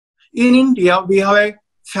In India, we have a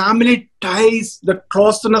family ties, the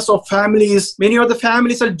closeness of families. Many of the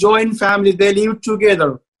families are joint families. They live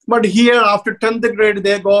together. But here, after 10th grade,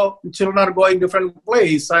 children are going different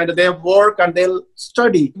place and they work and they'll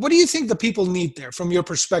study. What do you think the people need there from your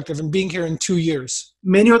perspective and being here in 2 years?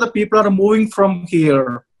 Many of the people are moving from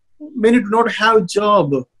here. Many do not have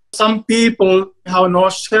job. Some people have no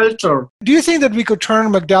shelter. Do you think that we could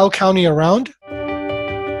turn McDowell County around?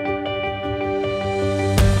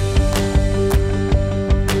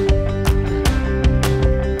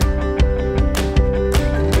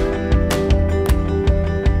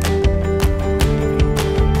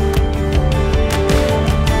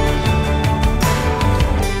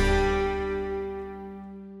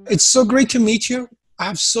 It's so great to meet you. I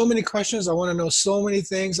have so many questions. I want to know so many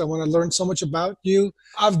things. I want to learn so much about you.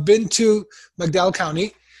 I've been to McDowell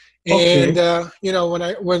County, and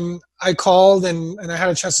when I called and I had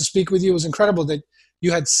a chance to speak with you, it was incredible that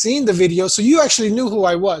you had seen the video. So you actually knew who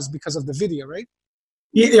I was because of the video, right?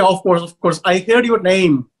 Yeah, of course. I heard your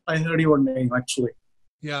name. Actually.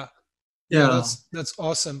 Yeah. Yeah. That's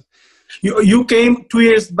awesome. You came 2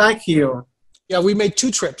 years back here. Yeah, we made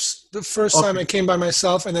 2 trips. The first time I came by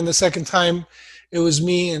myself, and then the second time it was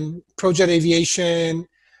me and ProJet Aviation,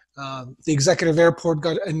 the executive airport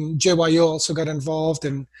and JYO also got involved,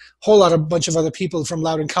 and a bunch of other people from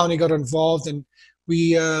Loudoun County got involved. And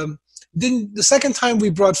we the second time we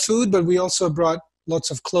brought food, but we also brought lots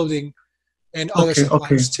of clothing and other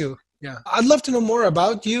supplies too. Yeah, I'd love to know more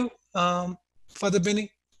about you, Father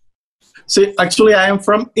Binny. See, actually, I am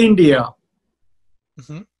from India.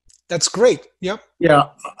 Mm-hmm. That's great. Yep.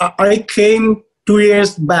 Yeah, I came 2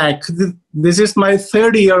 years back. This is my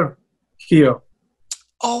 3rd year here.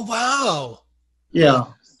 Oh wow! Yeah.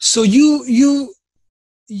 So you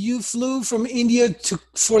flew from India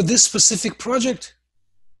for this specific project?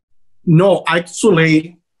 No,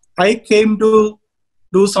 actually, I came to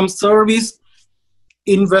do some service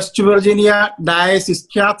in West Virginia Diocese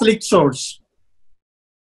Catholic Church.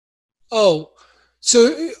 Oh,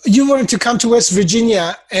 so you wanted to come to West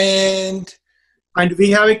Virginia and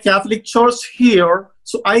we have a Catholic church here.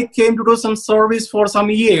 So I came to do some service for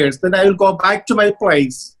some years. Then I will go back to my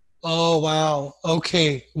place. Oh, wow.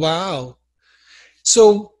 Okay. Wow.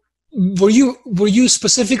 So were you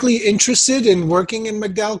specifically interested in working in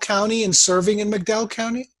McDowell County and serving in McDowell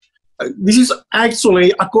County? This is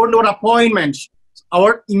actually according to our appointment.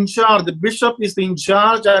 Our in charge, the bishop is in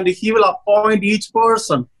charge, and he will appoint each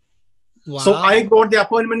person. Wow. So I got the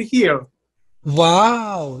appointment here.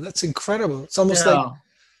 Wow, that's incredible. It's almost like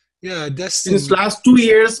destiny. Since last 2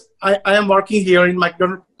 years, I am working here in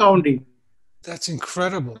McDowell County. That's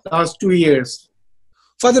incredible. Last 2 years.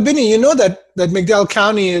 Father Binny, you know that McDowell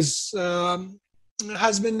County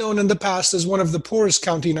has been known in the past as one of the poorest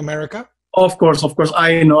county in America. Of course.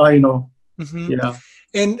 I know. Mm-hmm. Yeah.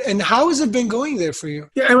 And how has it been going there for you?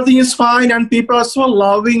 Yeah, everything is fine, and people are so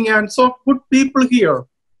loving and so good people here.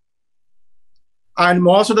 And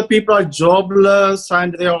most of the people are jobless,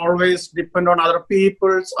 and they always depend on other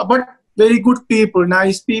people. But very good people,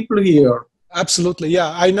 nice people here. Absolutely,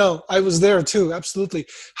 yeah, I know. I was there too, absolutely.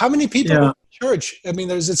 How many people in the church? I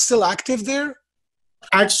mean, is it still active there?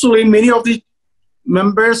 Actually, many of the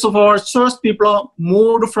members of our church people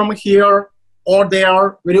moved from here, or they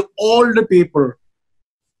are very old people.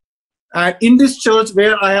 And in this church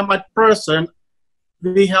where I am at present,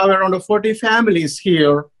 we have around 40 families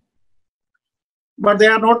here. But they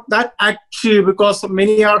are not that active because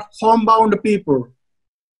many are homebound people.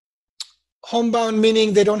 Homebound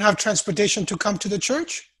meaning they don't have transportation to come to the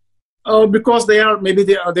church? Because they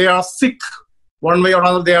are sick. One way or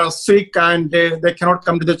another, they are sick and they cannot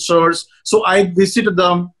come to the church. So I visited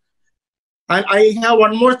them. And I have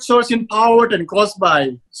one more church in Powhatan close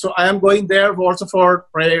by. So I am going there also for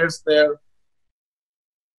prayers there.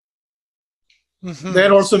 Mm-hmm.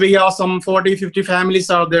 There also we have some 40, 50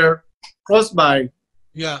 families out there close by.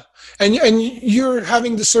 Yeah. And you're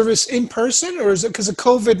having the service in person, or is it because of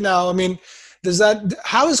COVID now? I mean,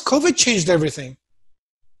 how has COVID changed everything?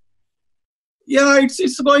 Yeah,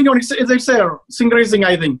 it's going on. It's increasing,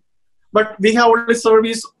 I think. But we have only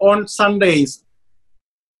service on Sundays.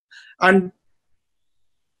 And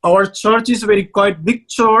our church is quite big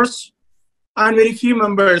church and very few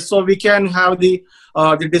members. So we can have the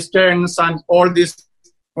distance and all these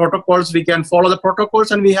protocols. We can follow the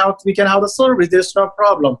protocols, and we can have the service. There's no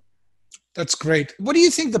problem. That's great. What do you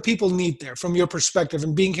think the people need there from your perspective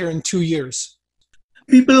and being here in 2 years?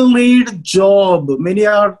 People need job. Many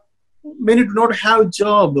do not have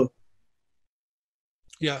job.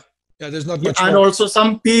 Yeah, there's not much. And also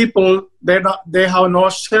some people, they have no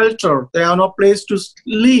shelter. They have no place to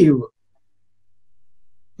live.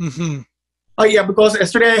 Mm-hmm. Yeah, because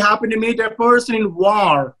yesterday I happened to meet a person in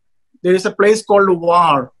War. There is a place called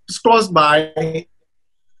War. It's close by.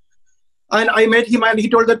 And I met him, and he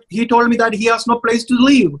told me that he has no place to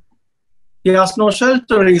live. He has no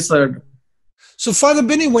shelter, he said. So, Father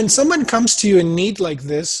Binny, when someone comes to you in need like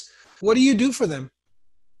this, what do you do for them?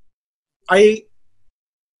 I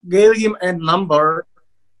gave him a number,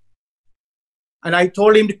 and I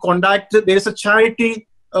told him to contact. There is a charity.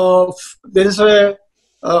 I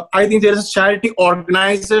think there is a charity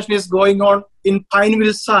organization is going on in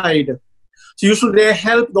Pineville side. So usually they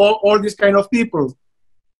help all these kind of people.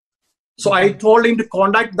 So I told him to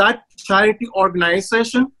contact that charity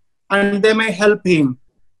organization, and they may help him.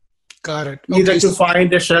 Got it. Either to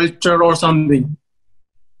find a shelter or something.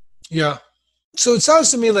 Yeah. So it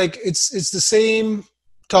sounds to me like it's the same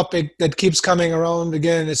topic that keeps coming around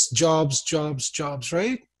again. It's jobs,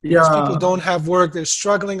 right? Yeah. Because people don't have work. They're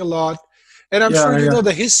struggling a lot. And I'm sure you know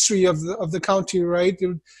the history of the county, right?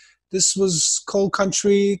 This was coal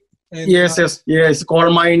country. And, yes. Coal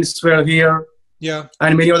mines were here. Yeah.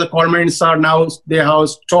 And many of the coal mines are now, they have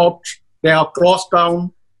stopped. They have closed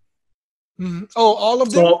down. Mm-hmm. Oh, all of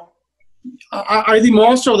them? So I think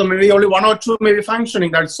most of them, maybe only one or two may be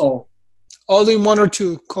functioning, that's all. Only one or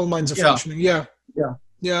two coal mines are functioning, yeah.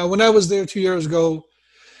 Yeah, when I was there 2 years ago,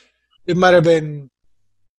 it might have been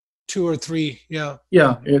 2 or 3, yeah.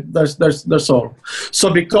 Yeah, that's all.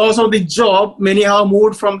 So because of the job, many have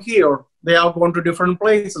moved from here. They have gone to different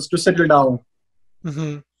places to settle down.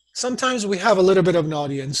 Mm-hmm. Sometimes we have a little bit of an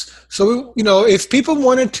audience. So, if people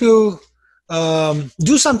wanted to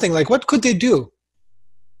do something, like what could they do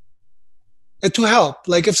to help?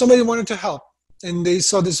 Like if somebody wanted to help and they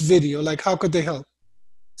saw this video, like how could they help?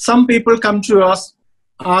 Some people come to us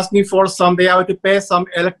asking for some, they have to pay some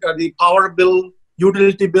the power bill,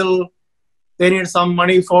 utility bill. They need some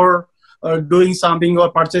money for doing something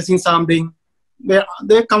or purchasing something.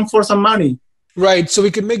 They come for some money. Right. So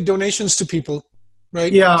we can make donations to people,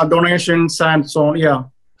 right? Yeah, donations and so on. Yeah.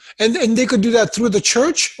 And they could do that through the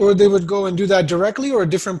church, or they would go and do that directly, or a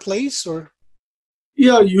different place, or?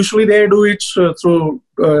 Yeah, usually they do it through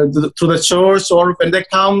the church, or when they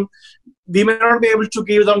come, we may not be able to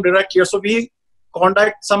give them directly. So we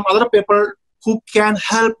contact some other people who can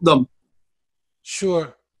help them.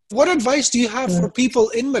 Sure. What advice do you have for people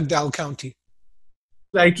in McDowell County?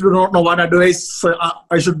 I do not know what advice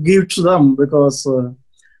I should give to them, because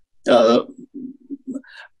the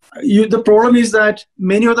problem is that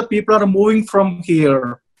many of the people are moving from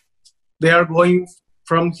here. They are going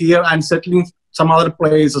from here and settling some other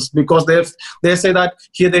places because they say that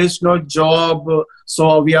here there is no job,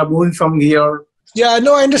 so we are moving from here. Yeah,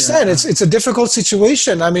 no, I understand. Yeah. It's a difficult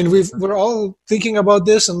situation. I mean, we're all thinking about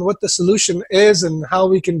this and what the solution is and how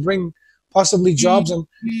we can bring possibly jobs. And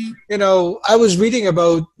I was reading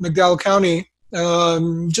about McDowell County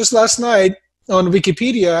just last night on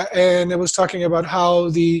Wikipedia, and it was talking about how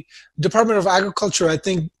the Department of Agriculture, I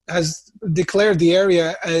think, has declared the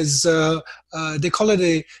area as they call it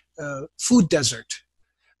a food desert.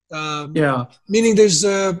 Meaning there's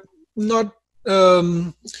not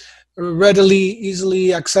readily,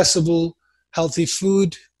 easily accessible, healthy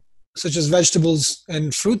food, such as vegetables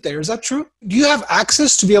and fruit there. Is that true? Do you have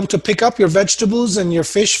access to be able to pick up your vegetables and your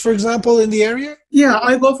fish, for example, in the area? Yeah,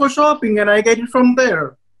 I go for shopping and I get it from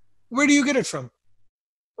there. Where do you get it from?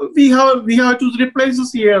 We have 2-3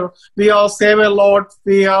 places here. We have Save a Lot,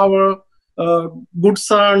 we have Good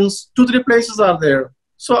Sons, 2-3 places are there.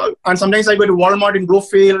 So, and sometimes I go to Walmart in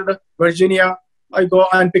Bluefield, Virginia. I go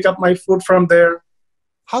and pick up my food from there.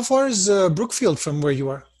 How far is Brookfield from where you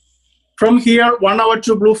are? From here, 1 hour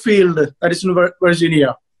to Bluefield, that is in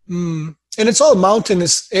Virginia. Mm. And it's all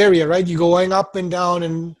mountainous area, right? You're going up and down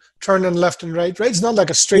and turning left and right? It's not like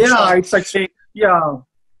a straight shot. It's like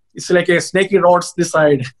it's like a snaky roads this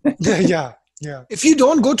side. Yeah. If you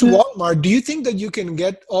don't go to Walmart, do you think that you can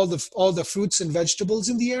get all the fruits and vegetables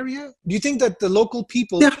in the area? Do you think that the local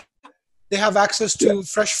people they have access to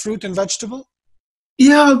fresh fruit and vegetable?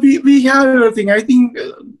 Yeah, we have everything. I think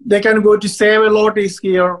they can go to Save a Lot is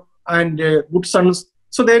here and Good Sons.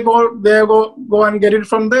 So they go and get it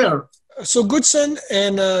from there. So Good Son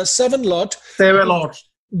and Save a Lot.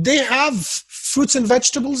 They have fruits and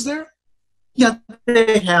vegetables there? Yeah,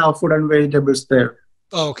 they have food and vegetables there.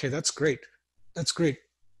 Oh, okay, that's great. That's good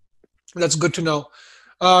to know.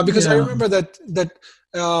 Because I remember that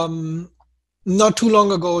not too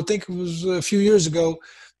long ago, I think it was a few years ago,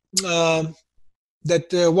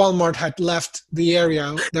 that Walmart had left the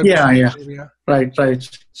area. Area. Right.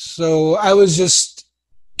 So I was just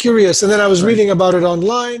curious. And then I was reading about it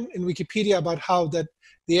online in Wikipedia about how that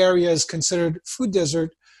the area is considered food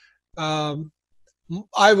desert.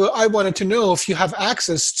 I wanted to know if you have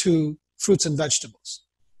access to fruits and vegetables.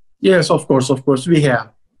 Yes, of course, we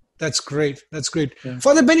have. That's great. That's great. Yeah.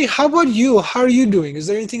 Father Benny, how about you? How are you doing? Is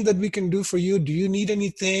there anything that we can do for you? Do you need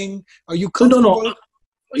anything? Are you No, comfortable? no.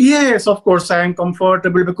 Yes, of course, I am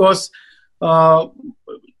comfortable because uh,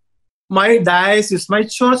 my diocese, my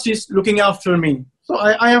church is looking after me. So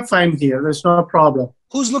I am fine here. There's no problem.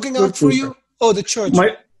 Who's looking Good out for people. you? Oh, the church.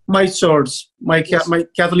 My church, Yes. my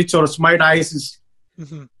Catholic church, my diocese.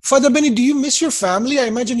 Mhm. Father Benny, do you miss your family? I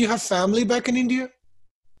imagine you have family back in India.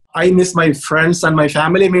 I miss my friends and my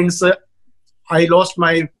family. Means I lost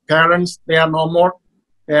my parents. They are no more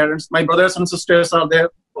parents. My brothers and sisters are there.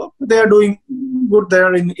 They are doing good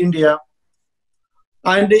there in India.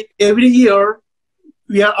 And every year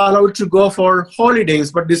we are allowed to go for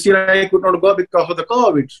holidays. But this year I could not go because of the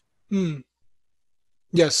COVID. Hmm.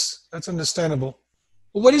 Yes, that's understandable.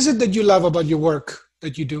 What is it that you love about your work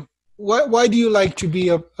that you do? Why do you like to be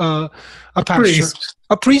a pastor? Priest.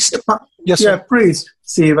 A priest? Yes, Yeah, sir. priest.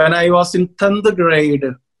 See, when I was in 10th grade,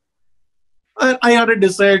 I had a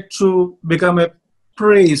desire to become a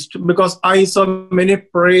priest because I saw many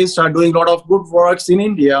priests are doing a lot of good works in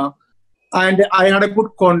India. And I had a good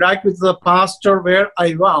contact with the pastor where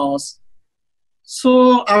I was.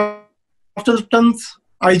 So after the 10th,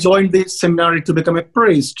 I joined the seminary to become a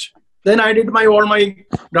priest. Then I did all my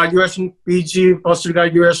graduation, PG,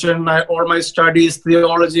 post-graduation, all my studies,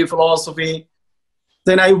 theology, philosophy.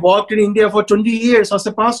 Then I worked in India for 20 years as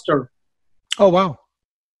a pastor. Oh, wow.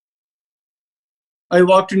 I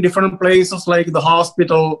worked in different places like the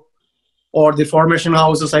hospital or the formation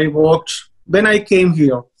houses I worked. Then I came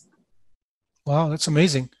here. Wow, that's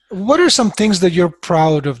amazing. What are some things that you're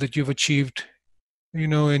proud of that you've achieved,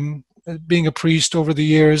 in being a priest over the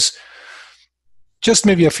years? Just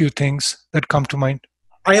maybe a few things that come to mind.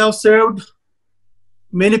 I have served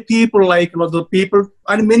many people, like the people,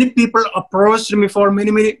 and many people approached me for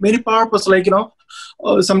many purposes. Like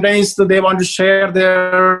sometimes they want to share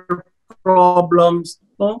their problems,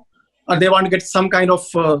 and they want to get some kind of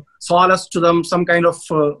solace to them, some kind of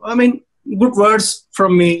good words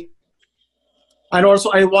from me. And also,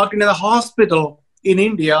 I work in a hospital in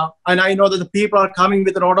India, and I know that the people are coming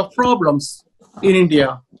with a lot of problems in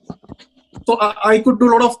India. So I could do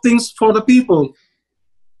a lot of things for the people.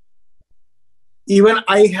 Even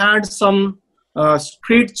I had some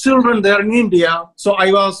street children there in India. So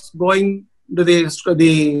I was going to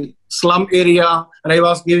the slum area, and I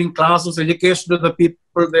was giving classes, education to the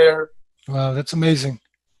people there. Wow, that's amazing.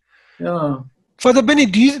 Yeah. Father Benny,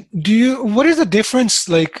 what is the difference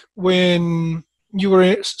like when you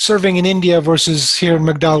were serving in India versus here in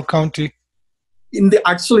McDowell County?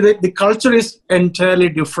 Actually, the culture is entirely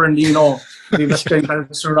different. The Western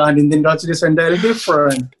culture and Indian culture is entirely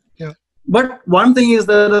different. Yeah. But one thing is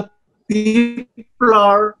that the people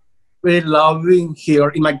are very loving here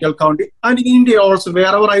in McDowell County and in India also.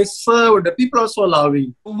 Wherever I served, the people are so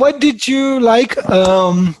loving. What did you like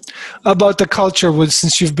about the culture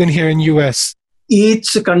since you've been here in US?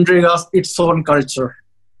 Each country has its own culture.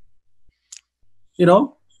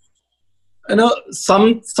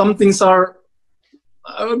 Some things are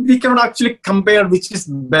we cannot actually compare which is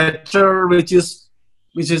better, which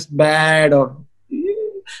is bad, or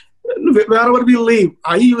wherever we live.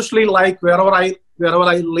 I usually like wherever I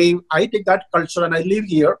live, I take that culture and I live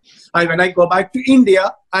here. And when I go back to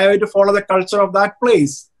India, I have to follow the culture of that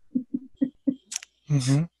place.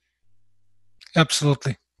 Mm-hmm.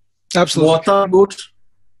 Absolutely. Both are good.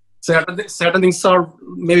 Certain things are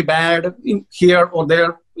maybe bad in here or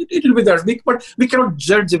there. It will be there. But we cannot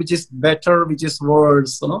judge which is better, which is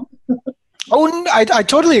worse. Oh, I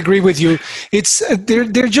totally agree with you. It's they're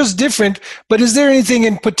just different. But is there anything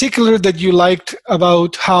in particular that you liked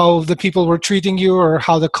about how the people were treating you, or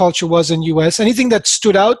how the culture was in US? Anything that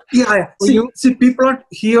stood out? Yeah. See, people are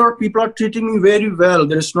here. People are treating me very well.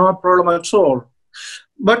 There is no problem at all.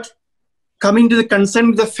 But coming to the concern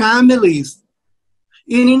with the families,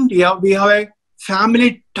 in India we have a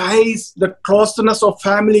family ties. The closeness of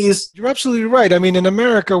families. You're absolutely right. I mean, in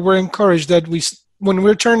America, we're encouraged that when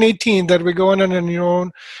we turn 18, that we go on your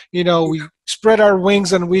own, we spread our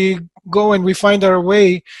wings and we go and we find our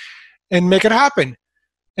way and make it happen.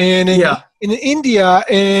 And in India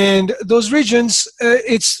and those regions,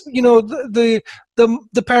 it's,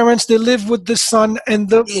 the parents, they live with the son and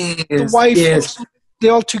the wife, they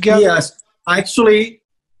all together. Yes, actually,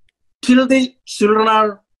 till the children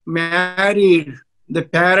are married, the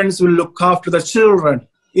parents will look after the children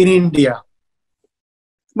in India.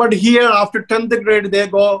 But here, after 10th grade,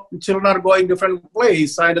 children are going different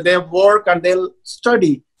place, and they work and they'll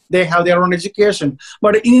study. They have their own education.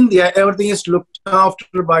 But in India, everything is looked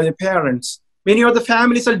after by the parents. Many of the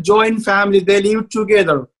families are joint families. They live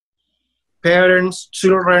together. Parents,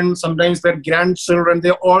 children, sometimes their grandchildren,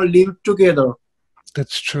 they all live together.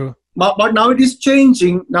 That's true. But now it is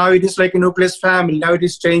changing. Now it is like a nuclear family. Now it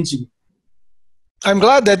is changing. I'm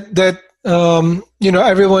glad that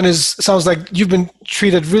everyone sounds like you've been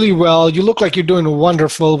treated really well. You look like you're doing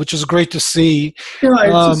wonderful, which is great to see.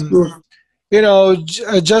 Yeah, it's good.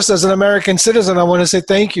 Just as an American citizen, I want to say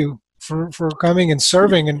thank you for coming and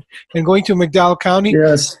serving and going to McDowell County.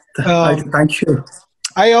 Yes, thank you.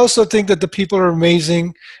 I also think that the people are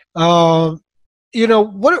amazing. What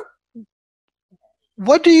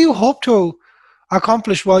do you hope to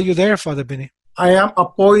accomplish while you're there, Father Binny? I am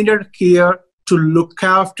appointed here to look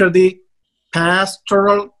after the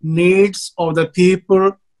pastoral needs of the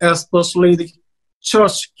people, especially the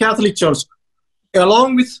church, Catholic Church,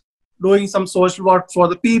 along with doing some social work for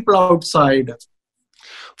the people outside.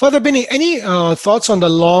 Father Binny, any thoughts on the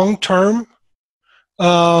long-term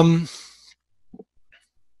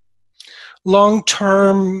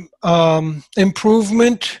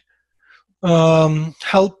improvement,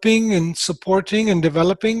 helping and supporting and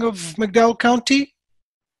developing of McDowell County?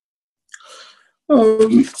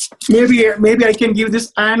 Maybe I can give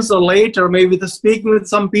this answer later. Maybe speaking with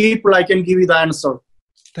some people, I can give you the answer.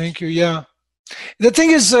 Thank you. Yeah. The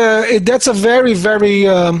thing is, that's a very, very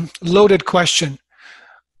loaded question,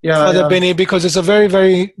 Father Binny, because it's a very,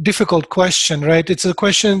 very difficult question, right? It's a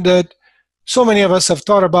question that so many of us have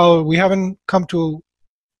thought about. We haven't come to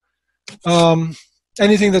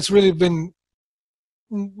anything that's really been,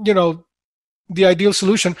 the ideal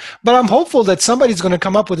solution. But I'm hopeful that somebody's going to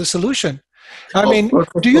come up with a solution. I mean,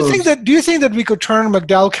 do you think that we could turn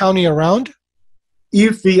McDowell County around?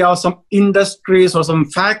 If we have some industries or some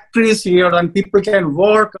factories here, and people can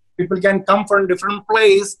work, people can come from a different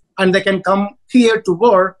place, and they can come here to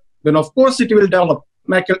work, then of course it will develop.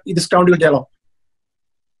 This county will develop.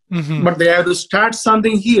 Mm-hmm. But they have to start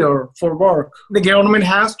something here for work. The government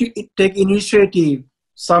has to take initiative,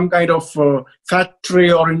 some kind of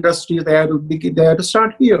factory or industry. They have to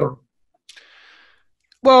start here.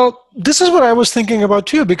 Well, this is what I was thinking about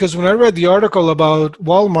too, because when I read the article about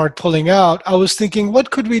Walmart pulling out, I was thinking,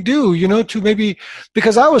 what could we do, to maybe,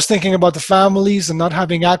 because I was thinking about the families and not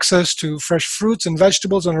having access to fresh fruits and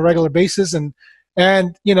vegetables on a regular basis and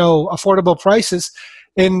affordable prices.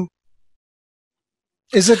 And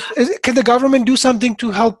can the government do something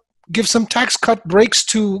to help give some tax cut breaks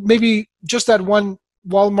to maybe just that one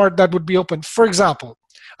Walmart that would be open? For example,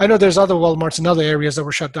 I know there's other Walmarts in other areas that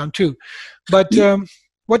were shut down too, but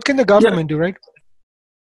what can the government do, right?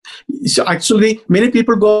 So actually, many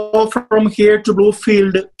people go from here to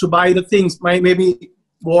Bluefield to buy the things, maybe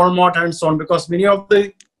Walmart and so on, because many of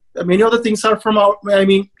the things are from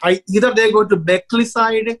either they go to Beckley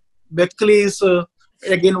side. Beckley is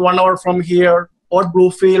again 1 hour from here, or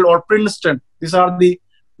Bluefield or Princeton. These are the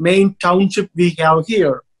main township we have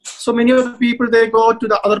here. So many of the people, they go to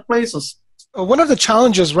the other places. One of the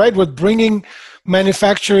challenges, right, with bringing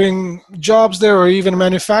manufacturing jobs there, or even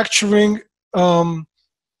manufacturing, I've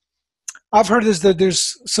heard is that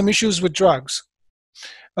there's some issues with drugs.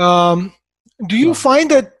 Do you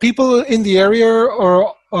find that people in the area,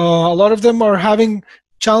 or a lot of them, are having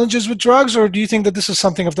challenges with drugs, or do you think that this is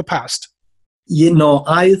something of the past?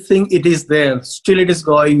 I think it is there. Still it is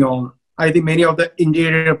going on. I think many of the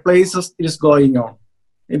interior places, it is going on.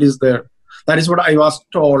 It is there. That is what I was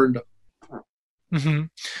told. Mm-hmm.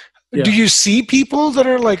 Yeah. Do you see people that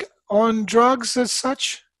are like on drugs as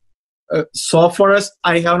such? So far as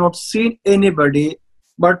I have not seen anybody,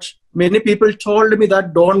 but many people told me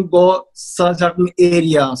that don't go certain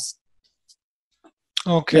areas.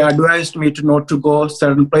 Okay. They advised me not to go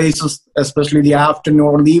certain places, especially the afternoon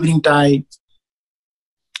or the evening time.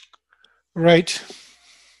 Right.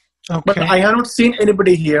 Okay. But I have not seen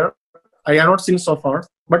anybody here. I have not seen so far,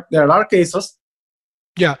 but there are cases.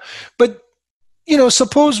 Yeah, but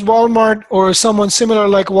suppose Walmart or someone similar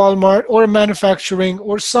like Walmart, or manufacturing,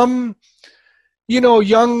 or some,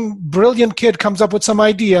 young, brilliant kid comes up with some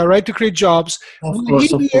idea, right, to create jobs.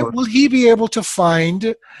 Will he be able to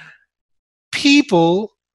find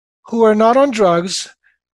people who are not on drugs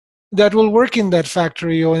that will work in that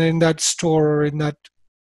factory or in that store or in that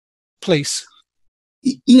place?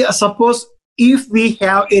 Yeah, suppose if we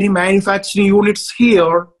have any manufacturing units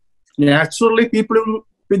here, naturally people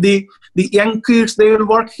with the young kids, they will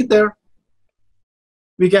work there.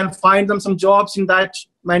 We can find them some jobs in that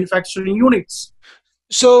manufacturing units.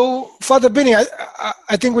 So, Father Binny,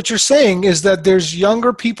 I think what you're saying is that there's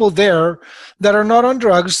younger people there that are not on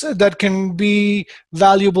drugs that can be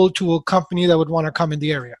valuable to a company that would want to come in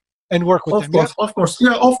the area. and work with them. Yeah? Of course.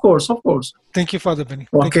 Yeah, of course. Thank you, Father Benny.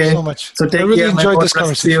 Okay. Thank you so much. So take I really care, enjoyed God this bless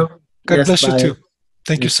conversation. you. God Yes, bless you bye. too.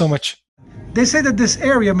 Thank you so much. They say that this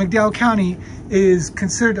area, McDowell County, is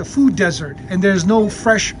considered a food desert, and there's no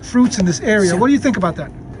fresh fruits in this area. What do you think about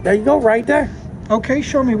that? There you go, right there. Okay,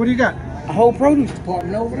 show me. What do you got? A whole produce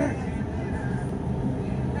department over there.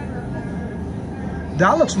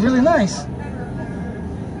 That looks really nice.